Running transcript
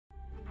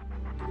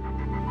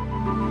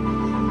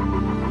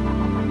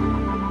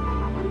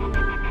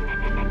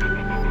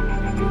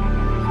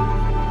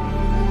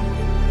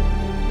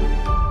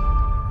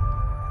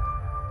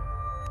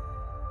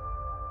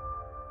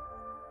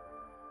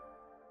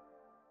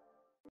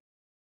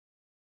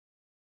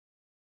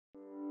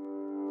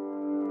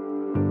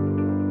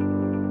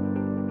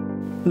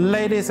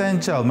Ladies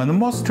and gentlemen,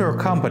 MOS-TOUR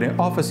company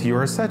offers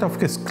you a set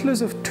of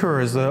exclusive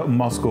tours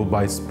Moscow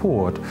by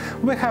sport.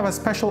 We have a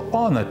special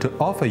honor to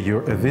offer you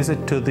a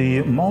visit to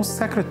the most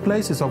sacred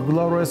places of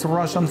glorious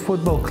Russian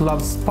football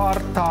clubs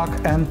Spartak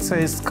and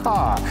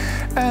CSKA,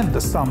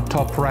 and some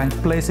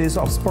top-ranked places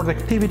of sport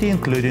activity,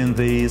 including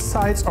the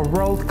sites of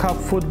World Cup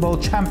Football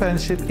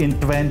Championship in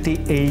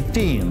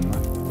 2018.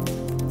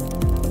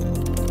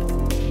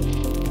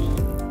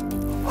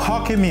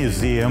 Hockey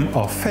Museum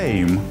of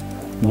Fame.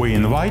 We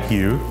invite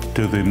you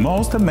to the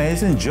most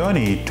amazing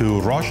journey to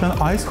Russian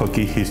Ice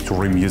Hockey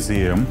History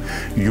Museum.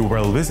 You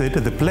will visit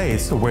the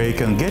place where you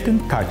can get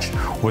in touch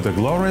with a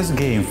glorious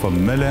game for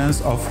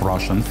millions of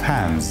Russian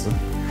fans.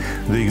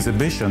 The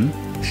exhibition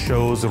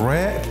shows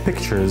rare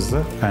pictures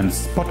and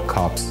spot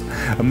cups,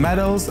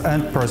 medals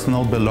and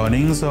personal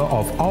belongings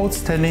of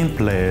outstanding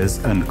players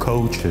and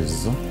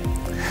coaches.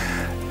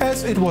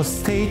 As it was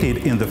stated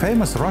in the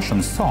famous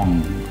Russian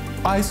song,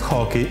 ice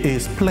hockey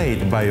is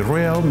played by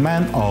real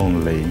men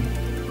only.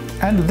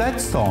 And that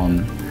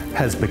song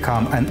has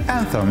become an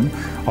anthem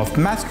of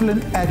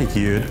masculine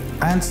attitude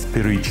and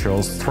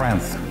spiritual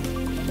strength.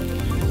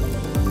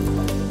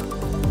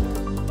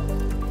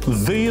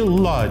 The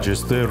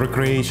largest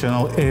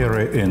recreational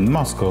area in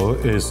Moscow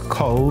is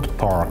called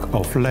Park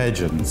of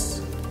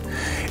Legends.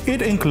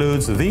 It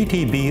includes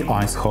VTB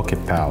Ice Hockey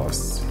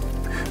Palace.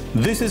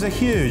 This is a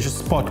huge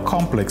sport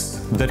complex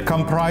that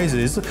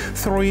comprises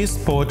 3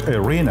 sport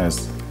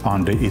arenas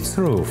under its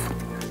roof,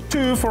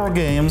 2 for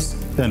games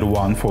and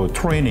 1 for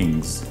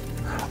trainings.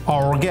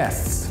 Our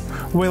guests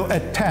will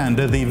attend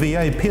the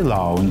VIP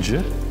lounge,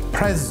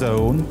 press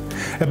zone,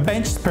 a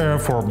bench spare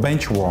for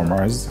bench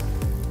warmers,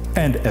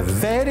 and a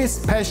very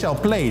special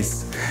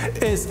place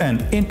is an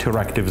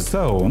interactive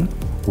zone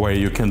where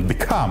you can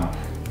become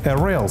a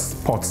real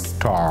sports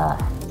star.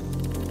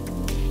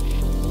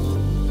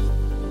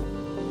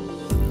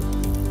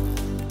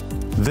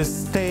 The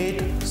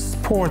State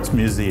Sports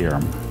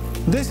Museum.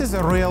 This is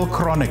a real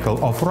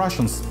chronicle of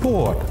Russian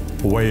sport,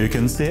 where you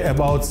can see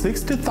about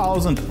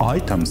 60,000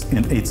 items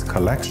in its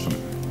collection.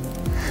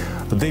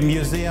 The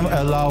museum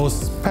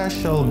allows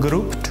special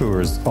group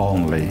tours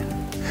only.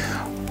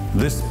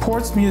 The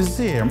Sports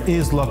Museum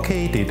is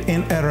located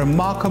in a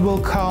remarkable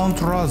Count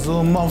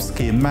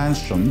Razumovsky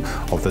mansion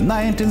of the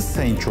 19th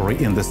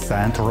century in the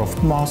center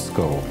of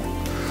Moscow.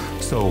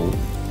 So,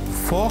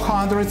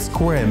 400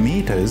 square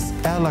meters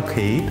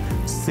allocate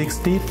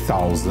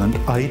 60,000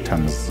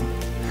 items.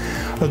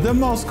 The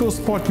Moscow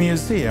Sport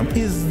Museum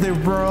is the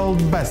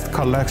world's best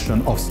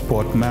collection of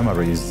sport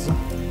memories.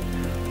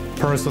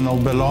 Personal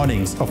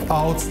belongings of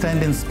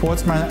outstanding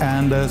sportsmen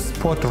and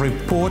sport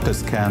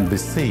reporters can be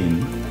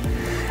seen.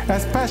 A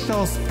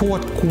special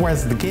sport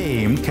quest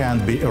game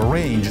can be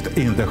arranged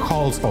in the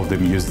halls of the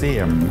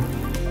museum.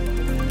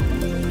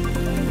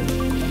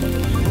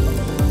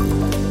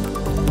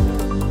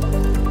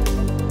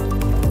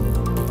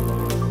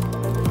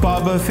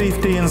 Pub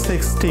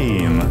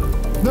 1516.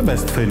 The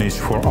best finish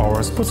for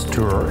our sports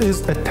tour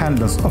is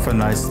attendance of a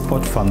nice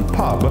spot fun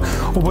pub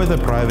with a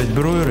private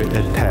brewery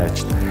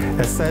attached.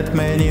 A set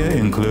menu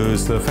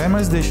includes the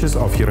famous dishes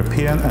of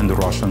European and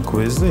Russian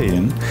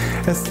cuisine.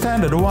 A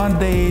standard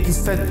one-day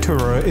set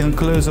tour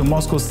includes a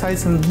Moscow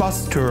sites and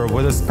bus tour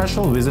with a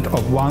special visit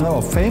of one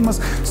of famous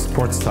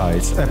sports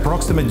sites.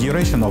 Approximate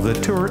duration of the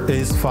tour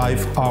is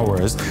 5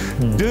 hours.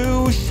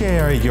 Do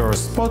share your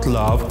sport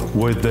love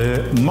with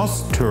the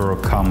MOS-TOUR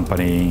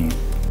company.